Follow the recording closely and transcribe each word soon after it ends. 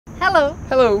Hello!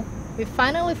 Hello! We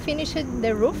finally finished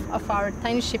the roof of our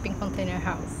tiny shipping container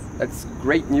house. That's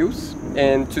great news,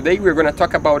 and today we're going to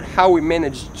talk about how we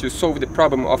managed to solve the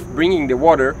problem of bringing the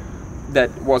water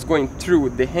that was going through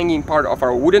the hanging part of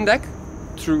our wooden deck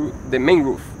through the main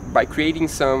roof by creating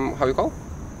some, how you call?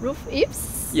 Roof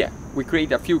eaves? Yeah, we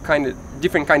create a few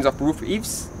different kinds of roof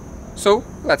eaves. So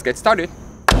let's get started.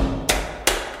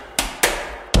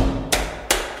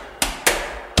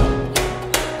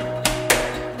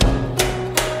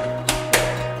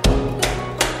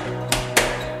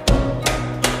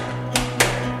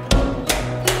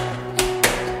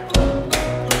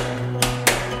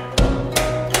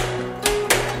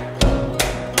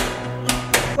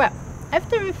 Well,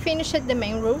 after we finished the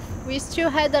main roof, we still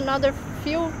had another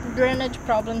few drainage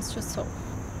problems to solve.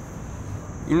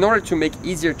 In order to make it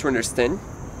easier to understand,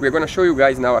 we're going to show you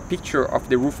guys now a picture of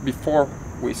the roof before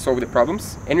we solve the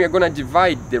problems, and we're going to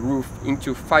divide the roof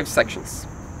into 5 sections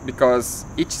because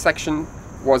each section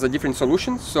was a different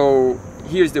solution. So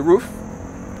here's the roof.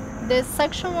 The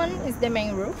section 1 is the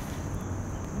main roof.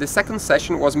 The second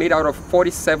section was made out of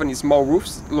 47 small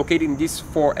roofs located in these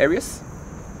 4 areas.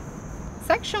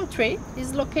 Section 3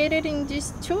 is located in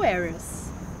these 2 areas.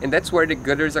 And that's where the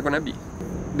gutters are going to be.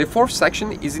 The 4th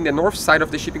section is in the north side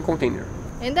of the shipping container.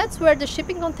 And that's where the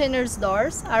shipping container's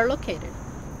doors are located.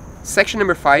 Section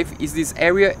number 5 is this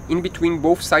area in between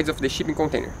both sides of the shipping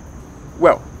container.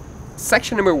 Well,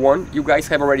 section number 1 you guys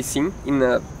have already seen in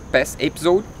a past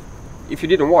episode. If you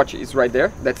didn't watch, it's right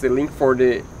there. That's the link for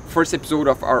the first episode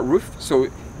of our roof. So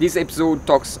this episode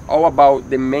talks all about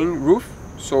the main roof,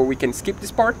 so we can skip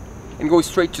this part and go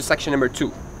straight to section number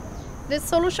 2. The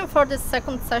solution for the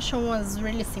second section was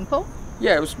really simple.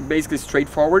 Yeah, it was basically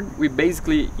straightforward. We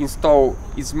basically install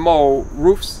small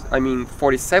roofs,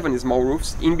 47 small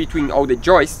roofs, in between all the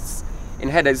joists and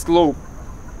had a slope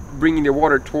bringing the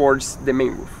water towards the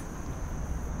main roof.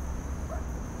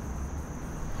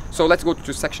 So let's go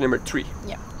to section number 3.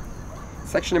 Yeah.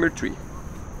 Section number 3.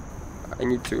 I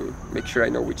need to make sure I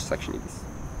know which section it is.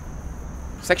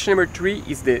 Section number 3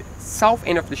 is the south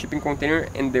end of the shipping container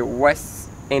and the west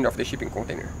end of the shipping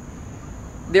container.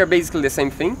 They're basically the same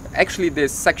thing. Actually, the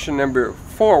section number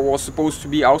 4 was supposed to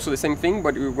be also the same thing,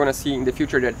 but we're gonna see in the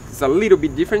future that it's a little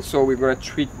bit different, so we're gonna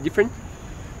treat different.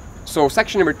 So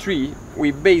section number 3, we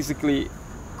basically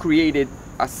created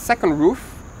a second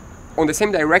roof on the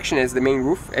same direction as the main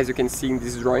roof, as you can see in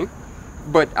this drawing,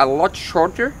 but a lot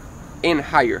shorter and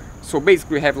higher. So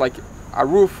basically we have like a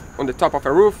roof on the top of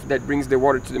a roof that brings the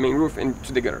water to the main roof and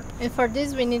to the gutter. And for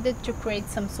this we needed to create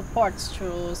some supports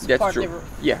to support That's true. the roof.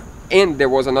 Yeah, and there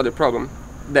was another problem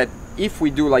that if we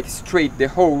do like straight the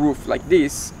whole roof like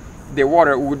this, the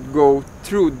water would go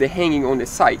through the hanging on the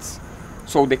sides.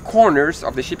 So the corners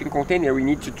of the shipping container we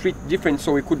need to treat different,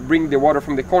 so we could bring the water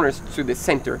from the corners to the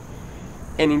center.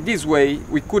 And in this way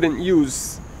we couldn't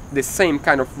use the same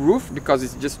kind of roof because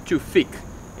it's just too thick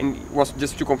and it was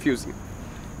just too confusing.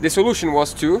 The solution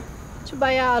was to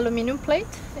buy an aluminum plate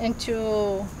and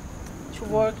to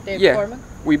work the format.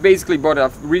 We basically bought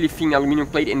a really thin aluminum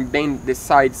plate and bend the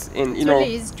sides, and it's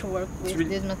really easy to work with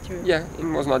this material. Yeah, it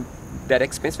was not that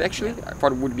expensive actually. Yeah. I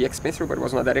thought it would be expensive, but it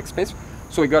was not that expensive.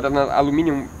 So we got an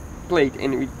aluminum plate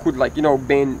and we could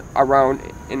bend around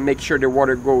and make sure the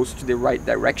water goes to the right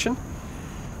direction.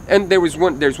 And there's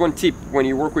one tip when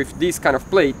you work with this kind of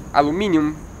plate,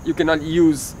 aluminum. You cannot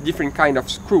use different kind of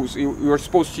screws. You were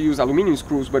supposed to use aluminum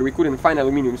screws, but we couldn't find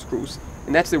aluminum screws.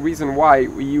 And that's the reason why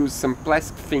we use some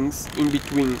plastic things in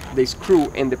between the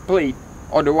screw and the plate.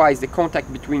 Otherwise, the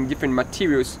contact between different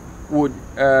materials would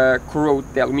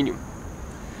corrode the aluminum.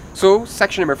 So,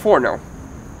 section number 4 now.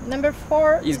 Number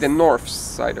 4 is the north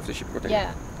side of the shipping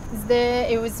container. Yeah,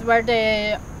 it was where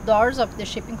the doors of the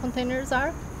shipping containers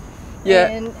are. Yeah.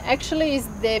 And actually it's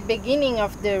the beginning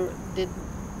of the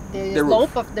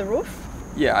slope of the roof.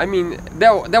 Yeah,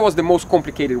 that was the most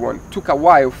complicated one. Took a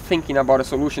while thinking about a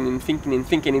solution and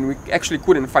thinking, and we actually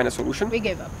couldn't find a solution. We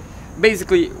gave up.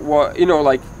 Basically,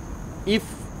 if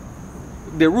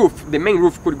the main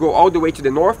roof could go all the way to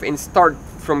the north and start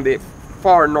from the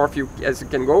far north as you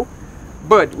can go,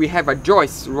 but we have a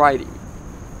joist right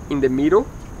in the middle,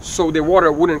 so the water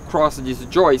wouldn't cross this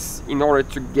joist in order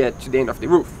to get to the end of the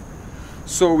roof.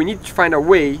 So we need to find a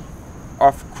way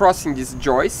of crossing this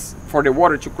joist, for the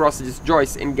water to cross this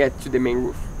joist and get to the main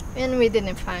roof. And we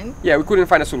didn't find. Yeah, we couldn't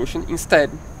find a solution.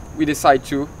 Instead, we decided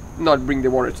to not bring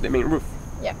the water to the main roof.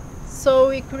 Yeah. So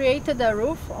we created a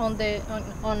roof on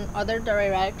other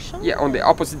direction. Yeah, on the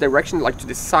opposite direction, like to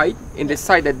the side. And the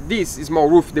side that this small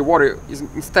roof, the water is,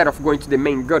 instead of going to the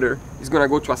main gutter, is gonna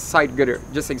go to a side gutter,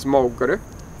 just a small gutter.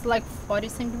 It's like 40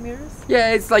 centimeters.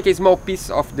 Yeah, it's like a small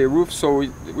piece of the roof, so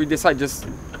we decided just,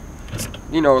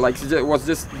 you know, like it was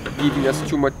just giving us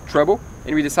too much trouble,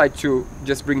 and we decided to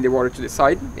just bring the water to the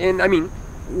side. And I mean,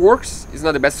 works. It's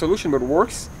not the best solution, but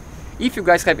works. If you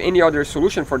guys have any other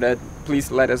solution for that,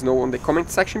 please let us know on the comment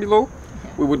section below.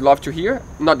 Yeah. We would love to hear.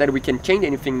 Not that we can change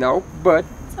anything now, but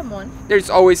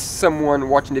there's always someone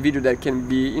watching the video that can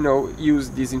be, you know, use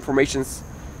these informations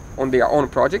on their own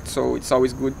project. So it's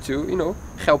always good to, you know,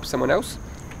 help someone else.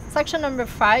 Section number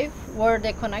 5 were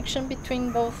the connection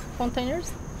between both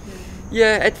containers.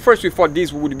 Yeah, at first we thought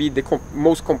this would be the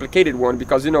most complicated one,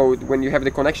 because, you know, when you have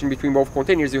the connection between both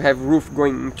containers, you have roof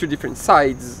going in two different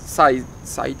sides.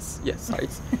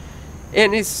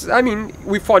 And it's, I mean,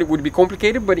 we thought it would be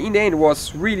complicated, but in the end it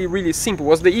was really simple. It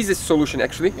was the easiest solution,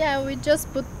 actually. Yeah, we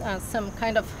just put some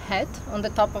kind of hat on the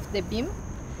top of the beam,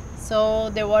 so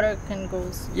the water can go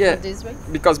this way.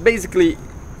 Because basically,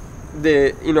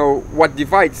 the, you know, what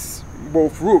divides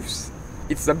both roofs,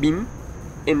 it's a beam.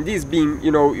 And this beam,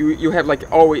 you know, you have like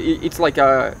it's like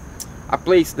a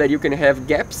place that you can have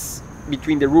gaps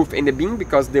between the roof and the beam,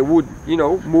 because the wood, you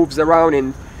know, moves around,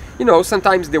 and, you know,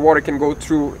 sometimes the water can go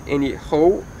through any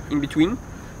hole in between.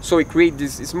 So we create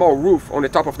this small roof on the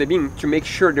top of the beam to make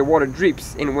sure the water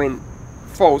drips, and when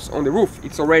falls on the roof,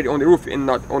 it's already on the roof and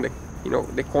not on the, you know,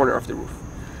 the corner of the roof.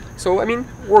 So I mean,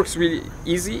 works really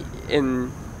easy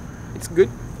and it's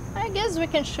good. I guess we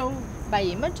can show by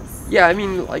images. Yeah, I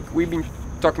mean, like, we've been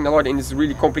talking a lot, and it's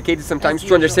really complicated sometimes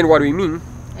to understand what we mean.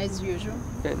 As usual.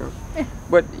 Yeah, no.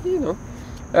 But, you know,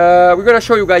 we're gonna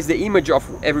show you guys the image of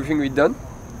everything we've done,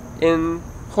 and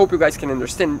hope you guys can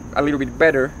understand a little bit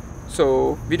better.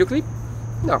 So, video clip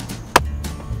now.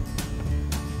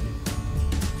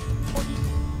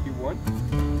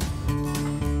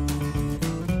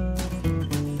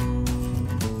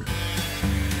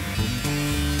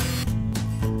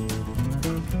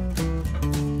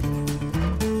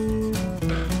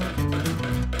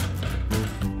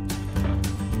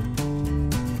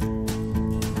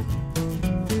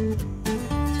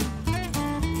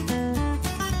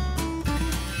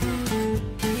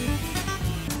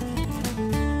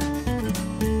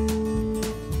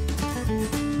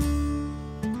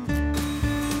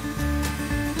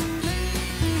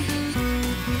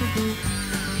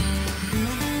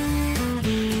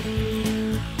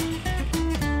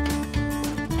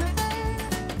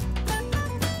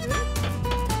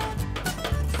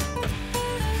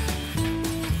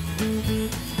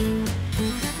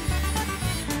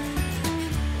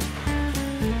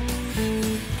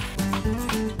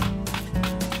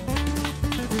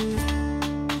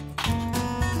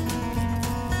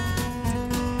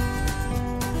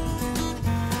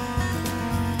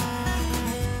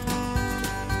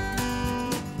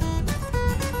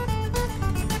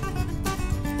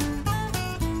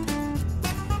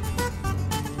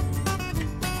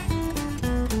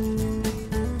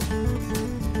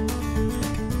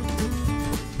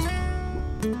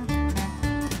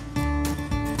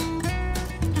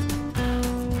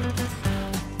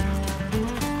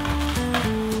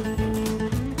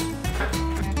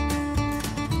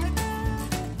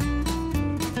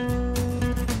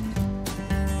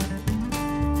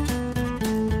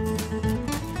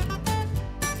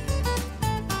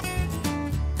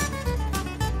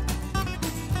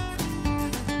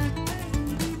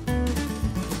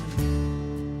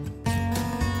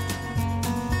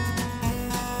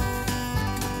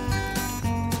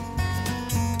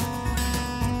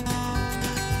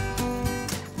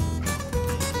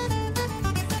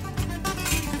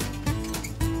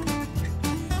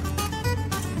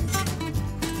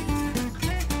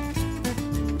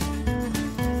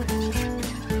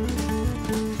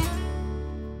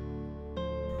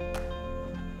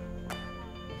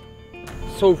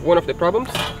 Solve one of the problems,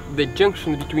 the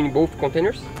junction between both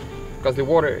containers, because the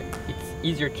water, it's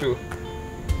easier to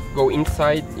go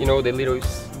inside, you know, the little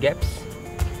gaps.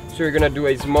 So we're gonna do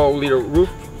a small little roof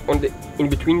on the in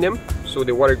between them, so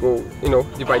the water go, you know,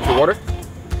 divide the water.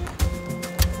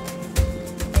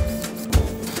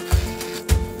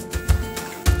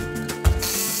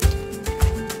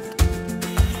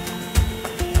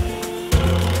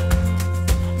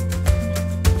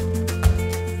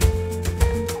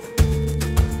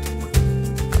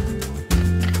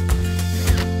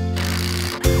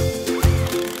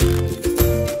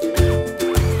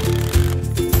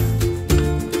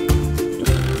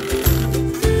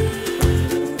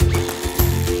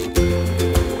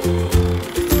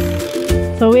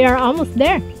 So we are almost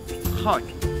there. Hot.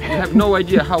 You have no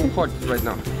idea how hot it is right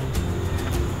now.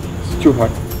 It's too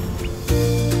hot.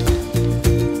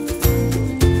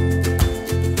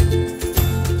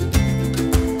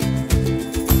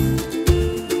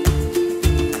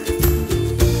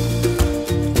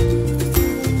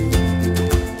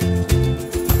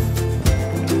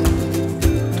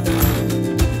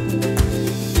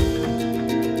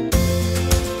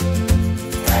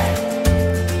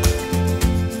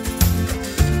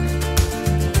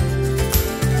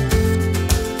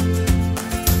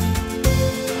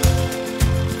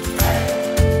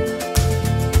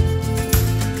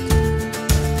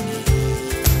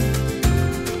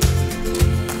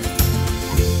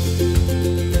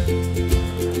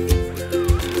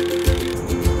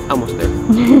 Almost there.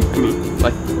 I mean,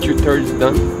 like 2/3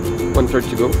 done, 1/3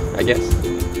 to go, I guess.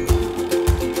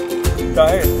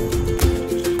 Tired.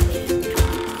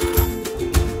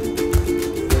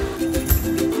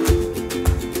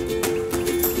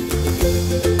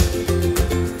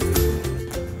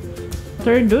 What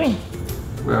are you doing?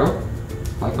 Well,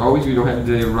 like always, we don't have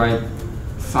the right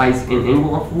size and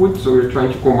angle of wood, so we're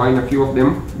trying to combine a few of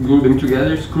them, glue them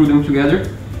together, screw them together,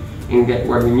 and get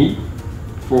what we need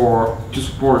to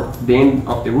support the end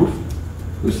of the roof.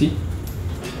 You see?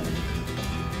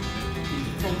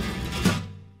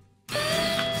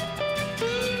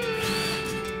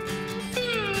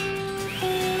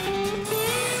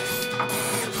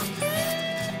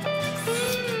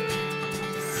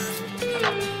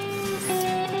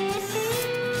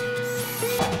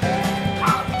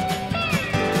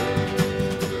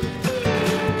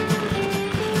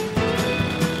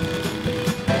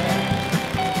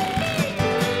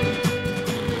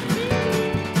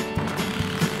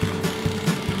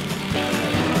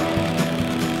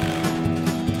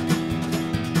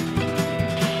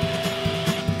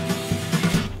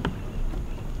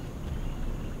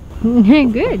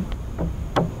 Good.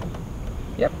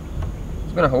 Yep,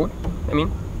 it's gonna hold. I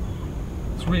mean,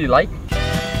 it's really light.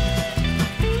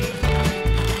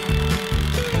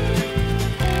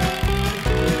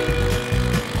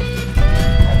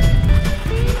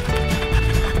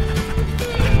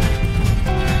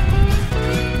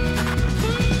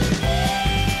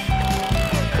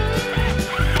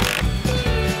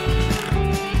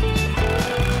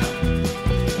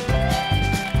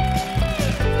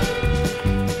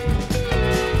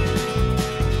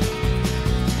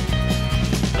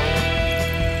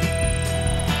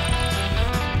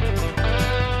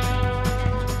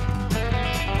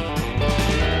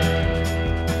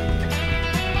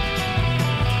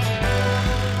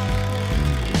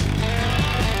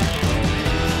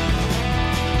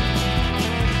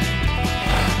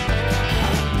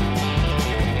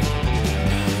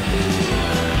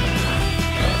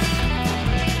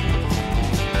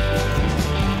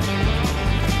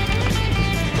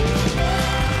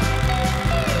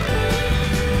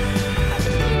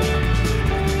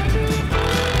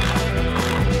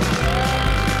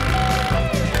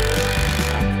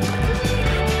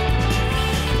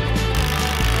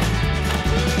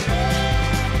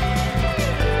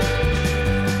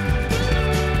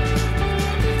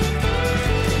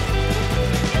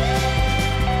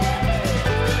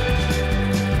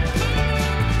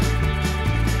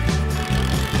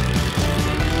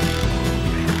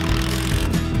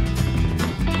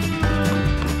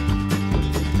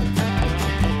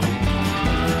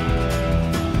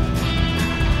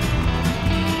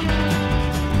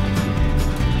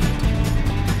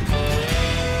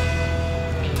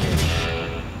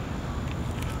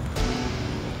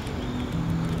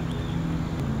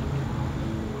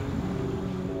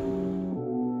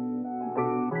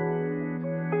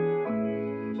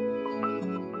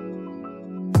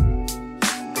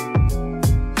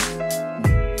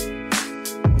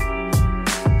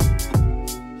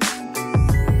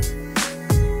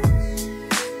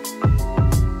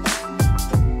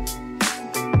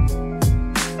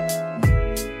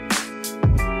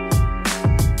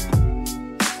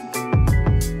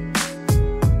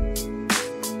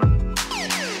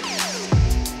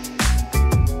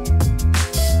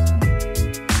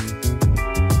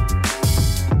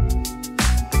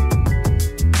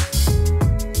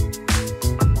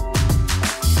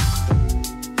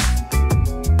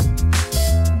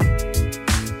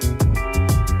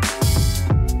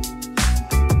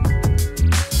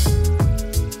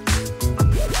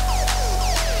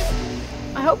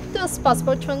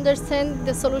 Possible to understand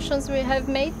the solutions we have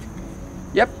made.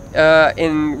 Yep,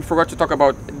 and we forgot to talk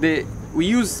about we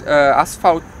use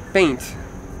asphalt paint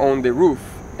on the roof.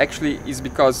 Actually, is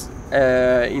because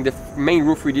in the main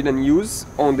roof we didn't use.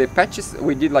 On the patches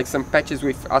we did like some patches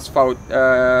with asphalt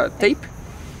tape,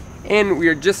 and we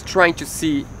are just trying to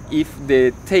see if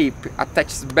the tape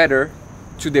attaches better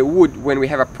to the wood when we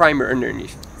have a primer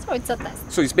underneath. So it's a test.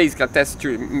 So it's basically a test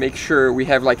to make sure we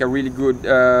have like a really good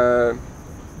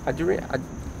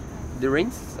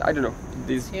adherence? I don't know.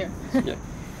 This here. Yeah.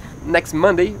 Next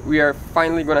Monday we are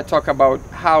finally gonna talk about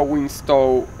how we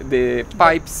install the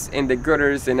pipes and the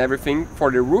gutters and everything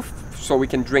for the roof, so we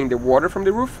can drain the water from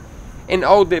the roof, and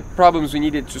all the problems we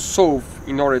needed to solve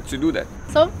in order to do that.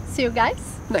 So see you guys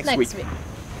next week.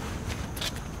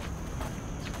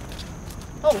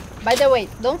 Oh, by the way,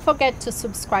 don't forget to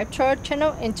subscribe to our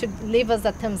channel and to leave us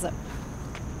a thumbs up.